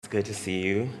good to see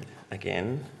you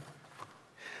again.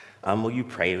 Will you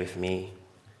pray with me?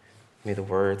 May the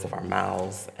words of our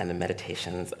mouths and the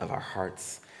meditations of our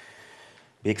hearts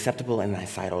be acceptable in thy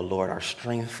sight, O Lord, our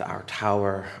strength, our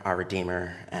tower, our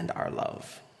redeemer, and our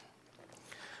love.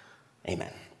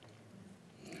 Amen.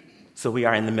 So we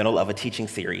are in the middle of a teaching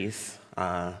series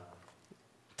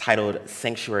titled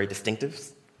Sanctuary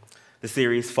Distinctives. The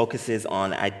series focuses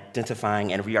on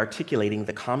identifying and re-articulating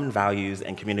the common values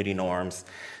and community norms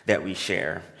that we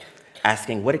share,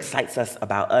 asking what excites us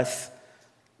about us,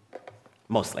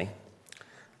 mostly.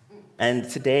 And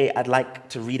today, I'd like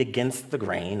to read against the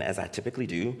grain, as I typically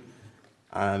do.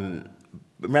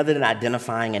 Rather than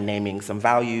identifying and naming some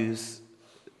values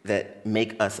that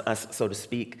make us us, so to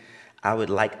speak, I would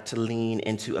like to lean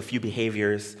into a few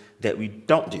behaviors that we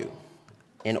don't do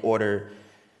in order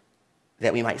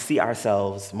that we might see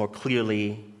ourselves more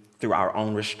clearly through our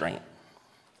own restraint.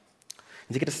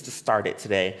 And to get us started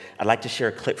today, I'd like to share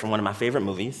a clip from one of my favorite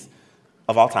movies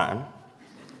of all time,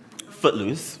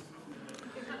 Footloose.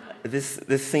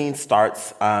 This scene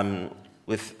starts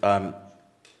with a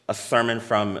sermon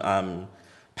from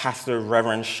Pastor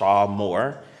Reverend Shaw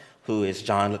Moore, who is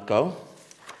John Lithgow.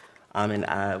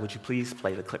 Would you please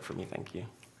play the clip for me? Thank you.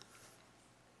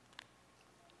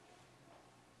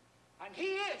 And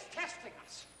he is testing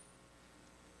us.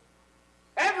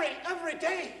 Every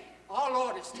day, our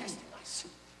Lord is testing us.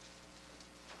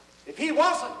 If he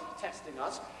wasn't testing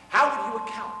us, how would you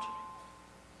account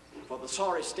for the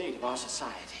sorry state of our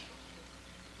society?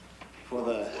 For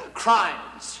the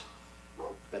crimes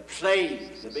that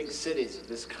plague the big cities of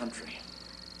this country?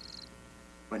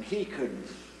 When he could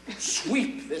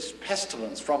sweep this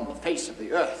pestilence from the face of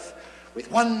the earth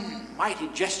with one mighty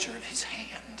gesture of his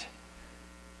hand.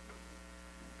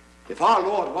 If our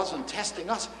Lord wasn't testing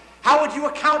us, how would you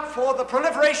account for the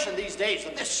proliferation these days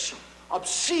of this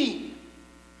obscene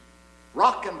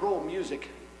rock and roll music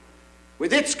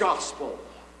with its gospel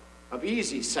of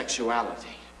easy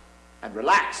sexuality and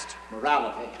relaxed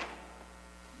morality?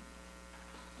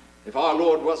 If our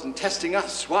Lord wasn't testing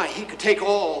us, why, he could take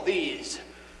all these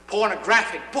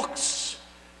pornographic books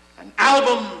and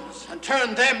albums and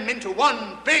turn them into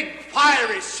one big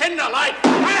fiery cinder like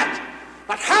that.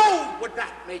 But how would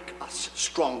that make us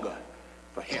stronger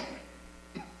for him?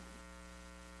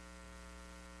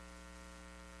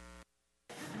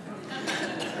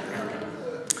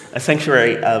 A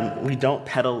sanctuary, we don't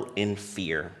peddle in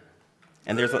fear.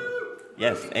 And there's a,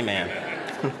 yes, amen.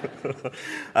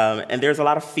 And there's a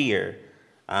lot of fear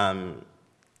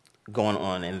going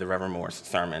on in the Reverend Moore's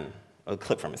sermon, a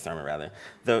clip from his sermon, rather.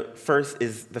 The first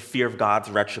is the fear of God's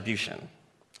retribution,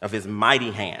 of his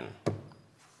mighty hand.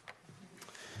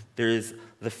 There is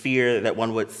the fear that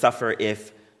one would suffer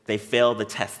if they fail the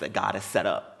test that God has set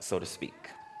up, so to speak.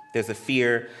 There's a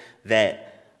fear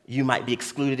that you might be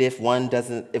excluded if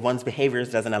one's behaviors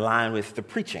doesn't align with the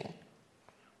preaching.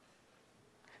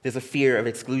 There's a fear of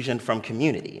exclusion from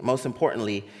community. Most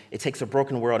importantly, it takes a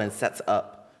broken world and sets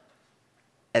up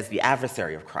as the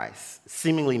adversary of Christ,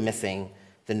 seemingly missing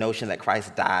the notion that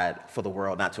Christ died for the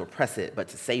world, not to oppress it, but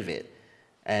to save it.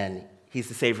 And he's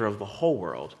the savior of the whole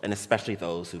world, and especially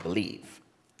those who believe.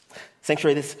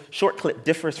 Sanctuary, this short clip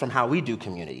differs from how we do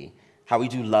community, how we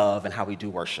do love, and how we do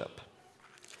worship.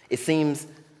 It seems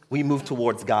we move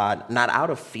towards God not out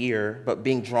of fear, but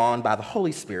being drawn by the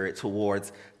Holy Spirit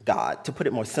towards God. To put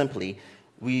it more simply,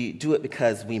 we do it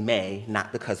because we may,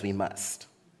 not because we must.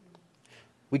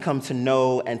 We come to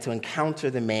know and to encounter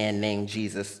the man named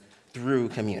Jesus through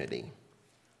community.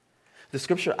 The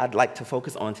scripture I'd like to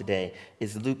focus on today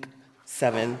is Luke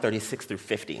 7:36 through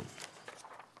 50.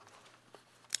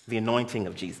 The anointing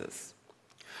of Jesus.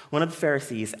 One of the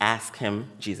Pharisees asked him,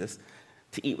 Jesus,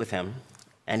 to eat with him,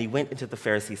 and he went into the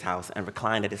Pharisee's house and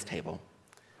reclined at his table.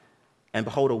 And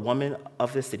behold, a woman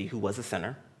of the city who was a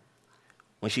sinner,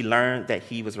 when she learned that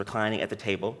he was reclining at the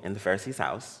table in the Pharisee's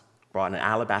house, brought an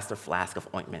alabaster flask of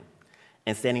ointment,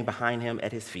 and standing behind him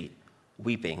at his feet,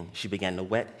 weeping, she began to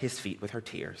wet his feet with her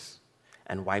tears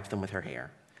and wipe them with her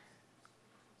hair,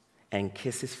 and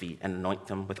kiss his feet and anoint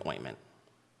them with ointment.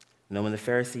 And when the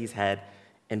Pharisees who had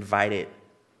invited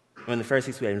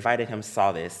him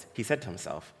saw this, he said to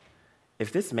himself,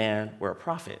 if this man were a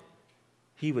prophet,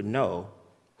 he would know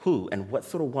who and what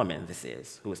sort of woman this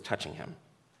is who is touching him,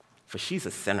 for she's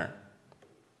a sinner.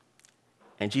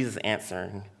 And Jesus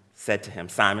answering said to him,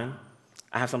 Simon,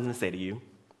 I have something to say to you.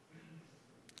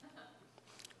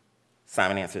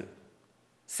 Simon answered,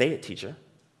 say it, teacher.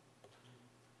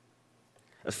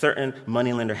 A certain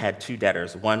moneylender had two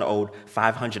debtors. One owed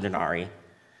 500 denarii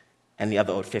and the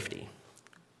other owed 50.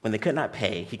 When they could not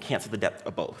pay, he canceled the debt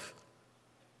of both.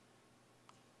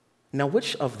 Now,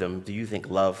 which of them do you think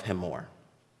love him more?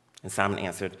 And Simon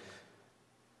answered,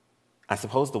 I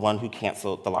suppose the one who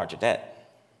canceled the larger debt.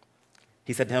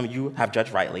 He said to him, you have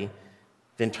judged rightly.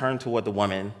 Then turned toward the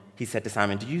woman. He said to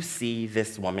Simon, do you see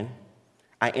this woman?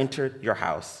 I entered your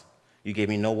house. You gave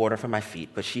me no water for my feet,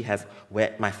 but she has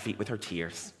wet my feet with her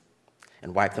tears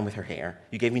and wiped them with her hair.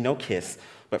 You gave me no kiss,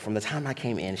 but from the time I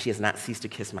came in, she has not ceased to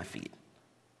kiss my feet.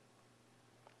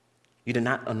 You did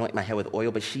not anoint my head with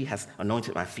oil, but she has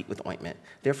anointed my feet with ointment.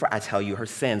 Therefore, I tell you, her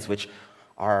sins, which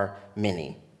are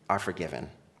many, are forgiven,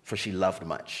 for she loved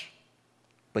much.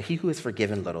 But he who is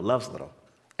forgiven little loves little,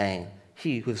 and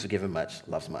he who is forgiven much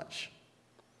loves much.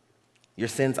 Your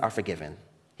sins are forgiven,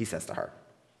 he says to her.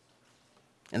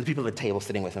 And the people at the table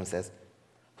sitting with him says,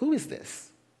 who is this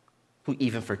who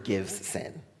even forgives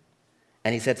sin?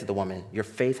 And he said to the woman, your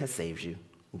faith has saved you.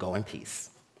 Go in peace.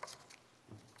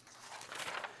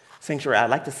 Sanctuary, I'd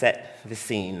like to set this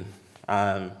scene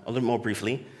a little more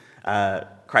briefly.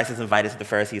 Christ is invited to the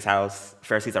Pharisees' house.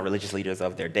 Pharisees are religious leaders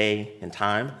of their day and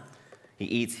time. He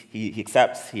eats, he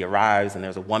accepts, he arrives, and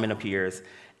there's a woman appears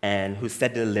and who's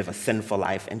said to live a sinful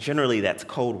life. And generally, that's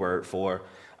code word for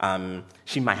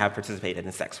she might have participated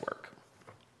in sex work.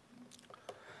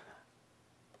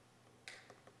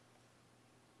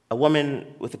 A woman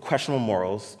with questionable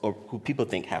morals, or who people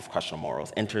think have questionable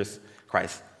morals, enters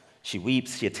Christ. She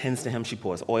weeps, she attends to him, she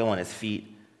pours oil on his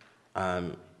feet.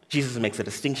 Jesus makes a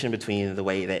distinction between the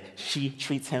way that she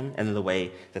treats him and the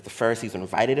way that the Pharisees who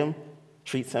invited him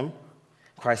treats him.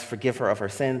 Christ forgives her of her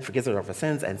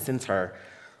sins, and sends her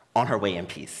on her way in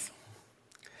peace.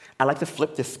 I'd like to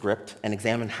flip this script and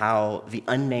examine how the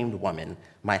unnamed woman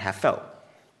might have felt.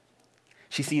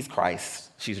 She sees Christ,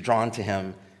 she's drawn to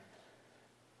him,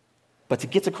 but to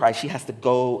get to Christ, she has to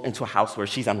go into a house where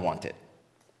she's unwanted.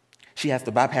 She has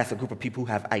to bypass a group of people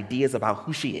who have ideas about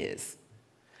who she is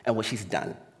and what she's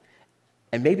done.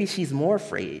 And maybe she's more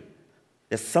afraid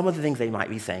that some of the things they might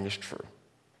be saying is true,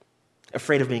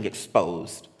 afraid of being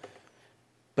exposed,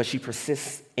 but she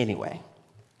persists anyway.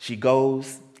 She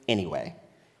goes anyway.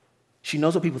 She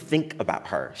knows what people think about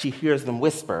her. She hears them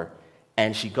whisper,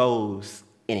 and she goes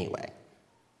anyway.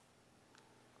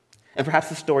 And perhaps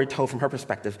the story told from her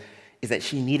perspective is that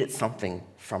she needed something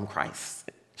from Christ.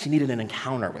 She needed an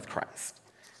encounter with Christ,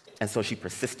 and so she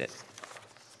persisted.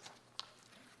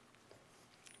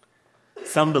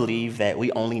 Some believe that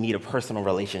we only need a personal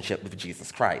relationship with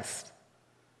Jesus Christ.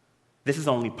 This is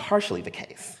only partially the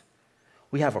case.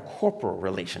 We have a corporal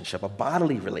relationship, a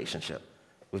bodily relationship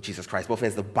with Jesus Christ, both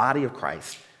as the body of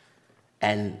Christ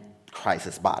and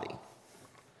Christ's body.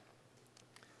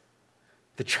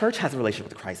 The church has a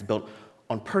relationship with Christ built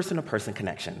on person-to-person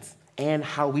connections and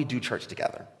how we do church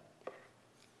together.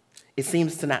 It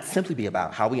seems to not simply be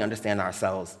about how we understand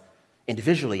ourselves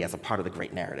individually as a part of the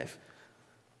great narrative,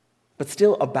 but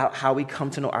still about how we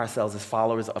come to know ourselves as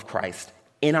followers of Christ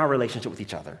in our relationship with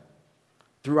each other,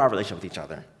 through our relationship with each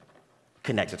other,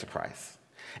 connected to Christ.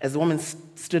 As the woman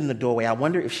stood in the doorway, I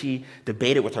wonder if she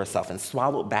debated with herself and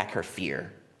swallowed back her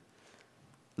fear,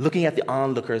 looking at the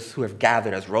onlookers who have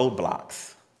gathered as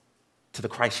roadblocks to the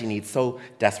Christ she needs so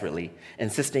desperately,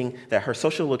 insisting that her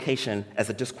social location as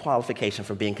a disqualification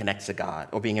from being connected to God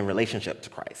or being in relationship to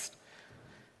Christ.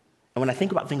 And when I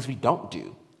think about things we don't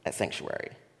do at Sanctuary,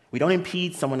 we don't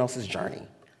impede someone else's journey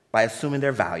by assuming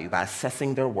their value, by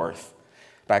assessing their worth,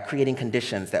 by creating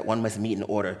conditions that one must meet in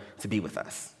order to be with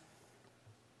us.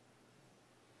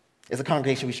 As a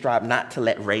congregation, we strive not to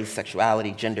let race,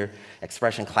 sexuality, gender,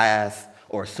 expression, class,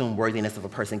 or assumed worthiness of a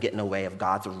person get in the way of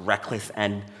God's reckless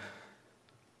and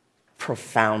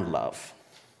profound love,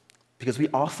 because we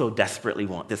also desperately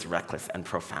want this reckless and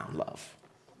profound love.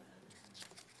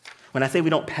 When I say we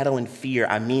don't peddle in fear,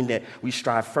 I mean that we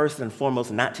strive first and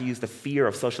foremost not to use the fear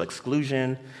of social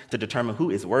exclusion to determine who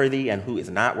is worthy and who is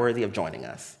not worthy of joining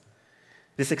us.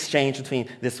 This exchange between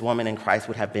this woman and Christ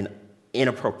would have been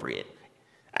inappropriate.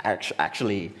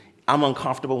 Actually, I'm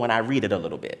uncomfortable when I read it a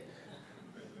little bit.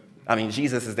 I mean,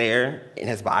 Jesus is there in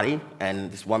his body,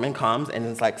 and this woman comes and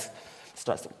it's like,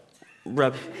 starts to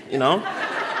rub, you know?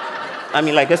 I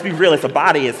mean, like, let's be real, it's a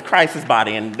body, it's Christ's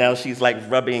body, and now she's like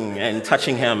rubbing and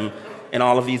touching him in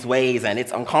all of these ways, and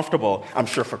it's uncomfortable, I'm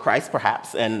sure for Christ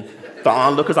perhaps, and the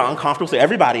onlookers are uncomfortable, so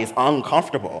everybody is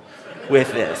uncomfortable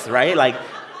with this, right? Like,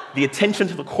 the attention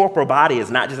to the corporal body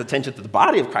is not just attention to the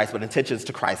body of Christ, but attention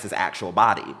to Christ's actual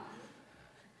body.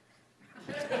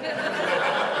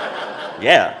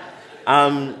 Yeah.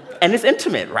 And it's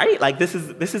intimate, right? Like, this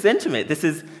is intimate. This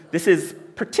is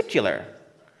particular.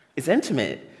 It's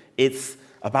intimate. It's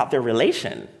about their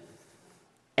relation.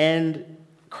 And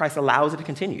Christ allows it to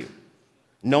continue,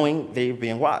 knowing they're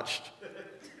being watched.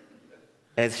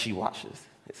 as she washes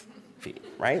his feet,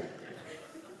 right?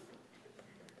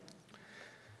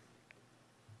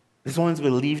 This woman's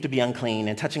believed to be unclean,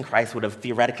 and touching Christ would have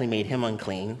theoretically made him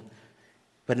unclean,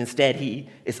 but instead he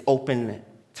is open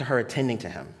to her attending to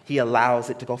him. He allows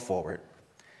it to go forward.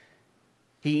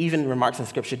 He even remarks in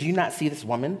Scripture, "Do you not see this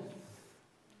woman?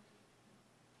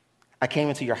 I came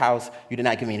into your house, you did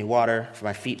not give me any water for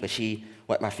my feet, but she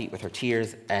wet my feet with her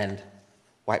tears and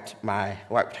wiped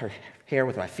her hair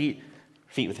with my feet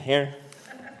with hair.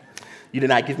 You did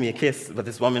not give me a kiss, but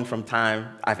this woman from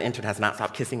time I've entered has not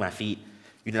stopped kissing my feet.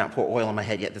 You did not pour oil on my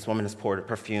head, yet this woman has poured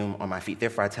perfume on my feet.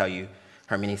 Therefore I tell you,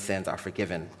 her many sins are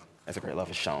forgiven, as a great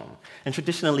love is shown." And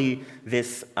traditionally,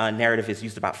 this narrative is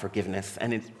used about forgiveness,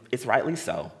 and it's rightly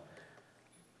so,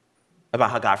 about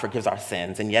how God forgives our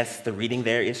sins. And yes, the reading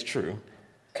there is true.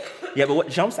 Yeah, but what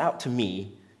jumps out to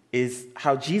me is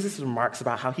how Jesus remarks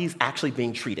about how he's actually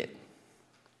being treated,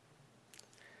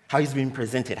 how he's being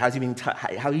presented, how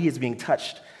he is being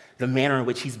touched, the manner in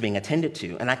which he's being attended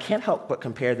to. And I can't help but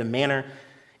compare the manner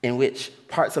in which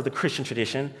parts of the Christian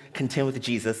tradition contend with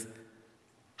Jesus,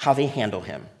 how they handle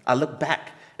him. I look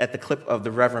back at the clip of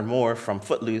the Reverend Moore from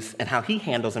Footloose and how he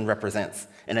handles and represents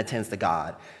and attends to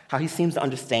God, how he seems to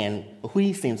understand who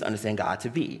he seems to understand God to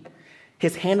be.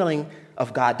 His handling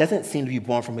of God doesn't seem to be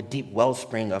born from a deep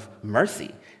wellspring of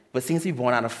mercy, but seems to be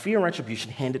born out of fear and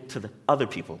retribution handed to the other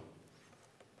people.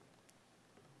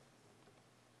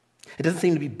 It doesn't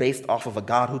seem to be based off of a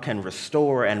God who can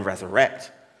restore and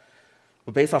resurrect,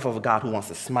 but based off of a God who wants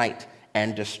to smite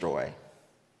and destroy.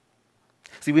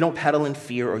 See, we don't peddle in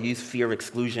fear or use fear of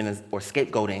exclusion or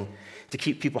scapegoating to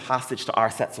keep people hostage to our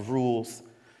sets of rules.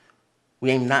 We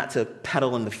aim not to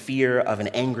peddle in the fear of an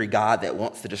angry God that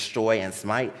wants to destroy and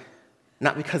smite,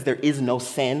 not because there is no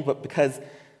sin, but because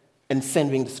in sin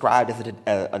being described as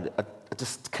a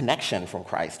disconnection from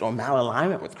Christ or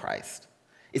malalignment with Christ,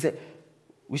 is that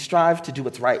we strive to do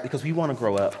what's right because we want to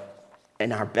grow up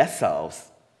in our best selves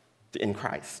in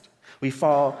Christ. We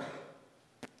fall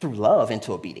through love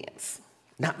into obedience,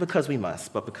 not because we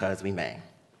must, but because we may.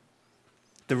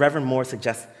 The Reverend Moore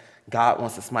suggests God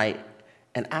wants to smite,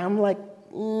 and I'm like,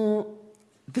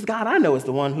 this God I know is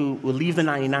the one who will leave the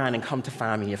 99 and come to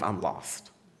find me if I'm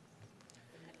lost.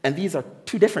 And these are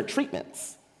two different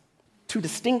treatments, two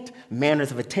distinct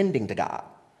manners of attending to God.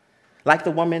 Like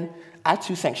the woman, I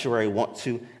too, sanctuary, want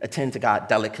to attend to God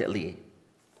delicately.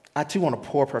 I too want to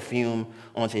pour perfume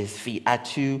onto his feet. I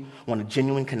too want a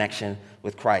genuine connection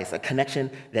with Christ, a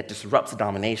connection that disrupts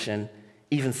domination.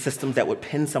 Even systems that would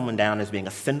pin someone down as being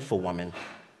a sinful woman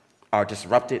are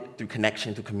disrupted through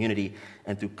connection, through community,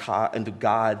 and through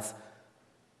God's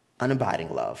unabiding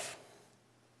love.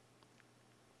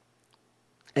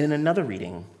 And in another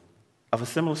reading of a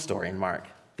similar story in Mark,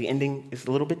 the ending is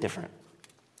a little bit different.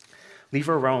 Leave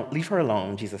her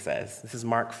alone, Jesus says. This is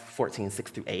Mark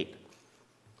 14:6-8.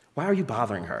 Why are you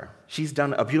bothering her? She's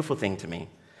done a beautiful thing to me.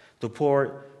 The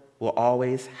poor will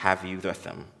always have you with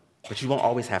them, but you won't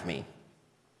always have me.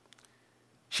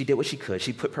 She did what she could.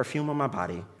 She put perfume on my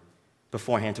body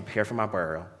beforehand to prepare for my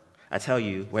burial. I tell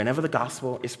you, whenever the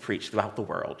gospel is preached throughout the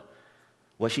world,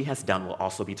 what she has done will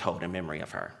also be told in memory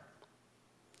of her.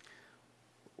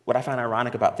 What I find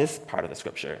ironic about this part of the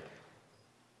scripture,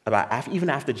 even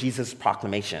after Jesus'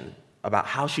 proclamation about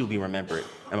how she will be remembered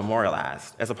and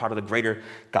memorialized as a part of the greater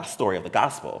story of the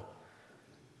gospel,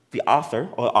 the author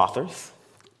or authors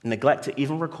neglect to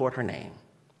even record her name.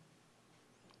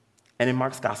 And in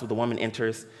Mark's gospel, the woman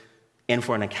enters in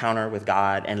for an encounter with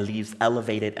God and leaves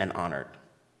elevated and honored.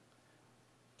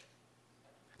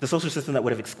 The social system that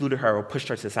would have excluded her or pushed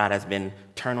her to the side has been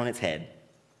turned on its head,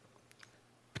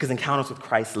 because encounters with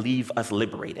Christ leave us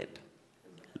liberated.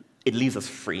 It leaves us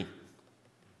free.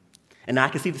 And now I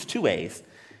can see this two ways: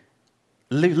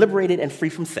 liberated and free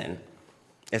from sin,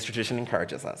 as tradition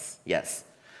encourages us, yes.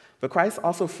 But Christ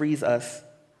also frees us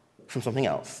from something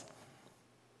else.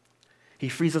 He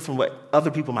frees us from what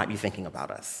other people might be thinking about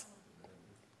us.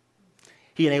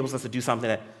 He enables us to do something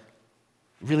that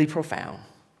really profound,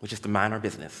 which is to mind our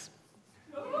business.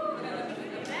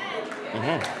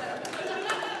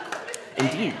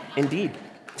 Indeed.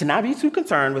 To not be too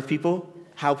concerned with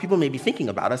how people may be thinking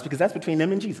about us, because that's between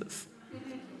them and Jesus.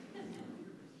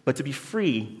 But to be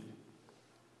free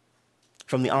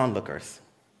from the onlookers.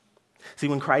 See,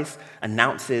 when Christ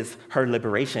announces her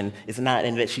liberation, it's not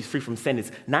in that she's free from sin.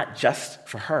 It's not just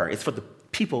for her. It's for the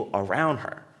people around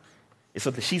her. It's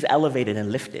so that she's elevated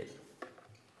and lifted.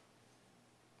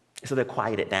 It's so they're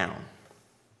quieted down.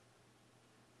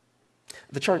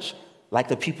 The church, like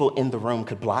the people in the room,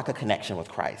 could block a connection with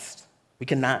Christ. We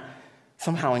cannot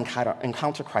somehow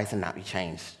encounter Christ and not be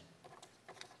changed.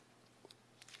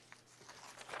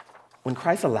 when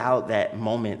Christ allowed that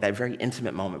moment, that very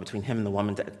intimate moment between him and the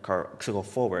woman to go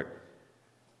forward,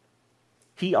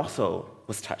 he also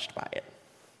was touched by it.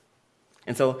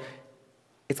 And so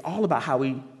it's all about how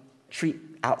we treat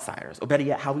outsiders, or better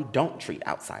yet, how we don't treat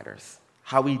outsiders,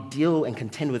 how we deal and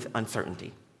contend with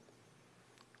uncertainty.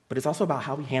 But it's also about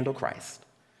how we handle Christ.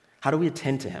 How do we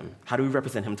attend to him? How do we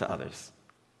represent him to others?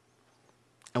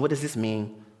 And what does this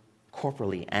mean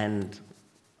corporally and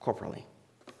corporately?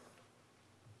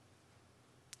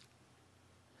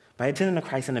 By attending to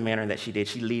Christ in the manner that she did,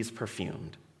 she leaves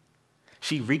perfumed.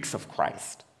 She reeks of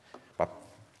Christ. By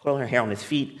coiling her hair on his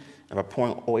feet and by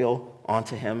pouring oil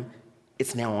onto him,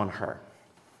 it's now on her.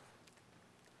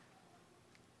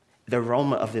 The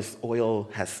aroma of this oil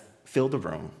has filled the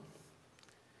room.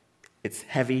 It's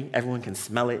heavy, everyone can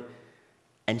smell it,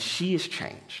 and she is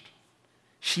changed.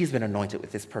 She's been anointed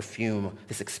with this perfume,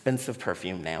 this expensive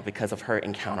perfume now because of her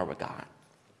encounter with God.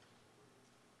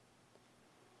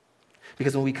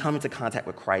 Because when we come into contact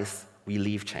with Christ, we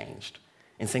leave changed.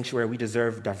 In Sanctuary, we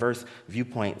deserve diverse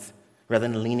viewpoints rather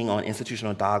than leaning on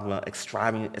institutional dogma,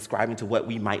 ascribing to what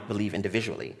we might believe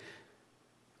individually.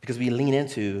 Because we lean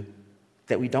into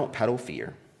that we don't peddle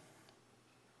fear.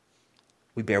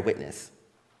 We bear witness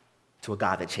to a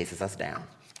God that chases us down.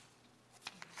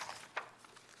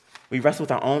 We wrestle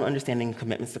with our own understanding and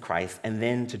commitments to Christ, and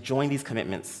then to join these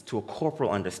commitments to a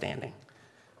corporal understanding,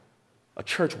 a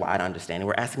church-wide understanding.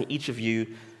 We're asking each of you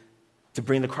to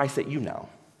bring the Christ that you know,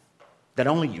 that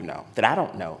only you know, that I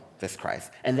don't know this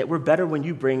Christ, and that we're better when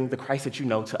you bring the Christ that you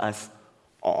know to us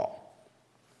all.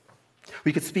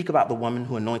 We could speak about the woman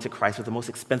who anointed Christ with the most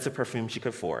expensive perfume she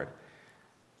could afford.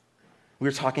 We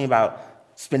were talking about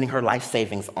spending her life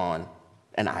savings on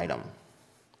an item.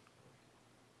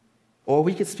 Or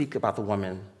we could speak about the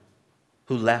woman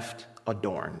who left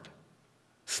adorned,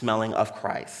 smelling of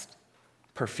Christ,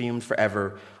 perfumed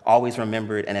forever, always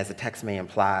remembered, and as the text may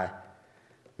imply,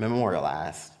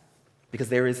 memorialized, because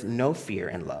there is no fear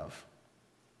in love.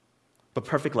 But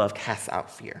perfect love casts out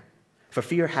fear. For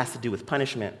fear has to do with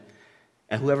punishment,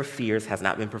 and whoever fears has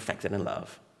not been perfected in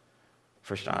love.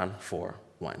 1 John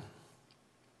 4:1.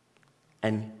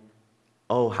 And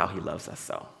oh, how he loves us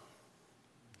so.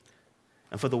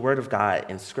 And for the word of God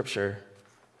in Scripture,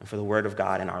 and for the word of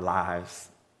God in our lives,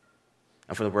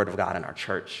 and for the word of God in our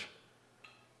church,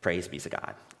 praise be to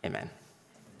God. Amen.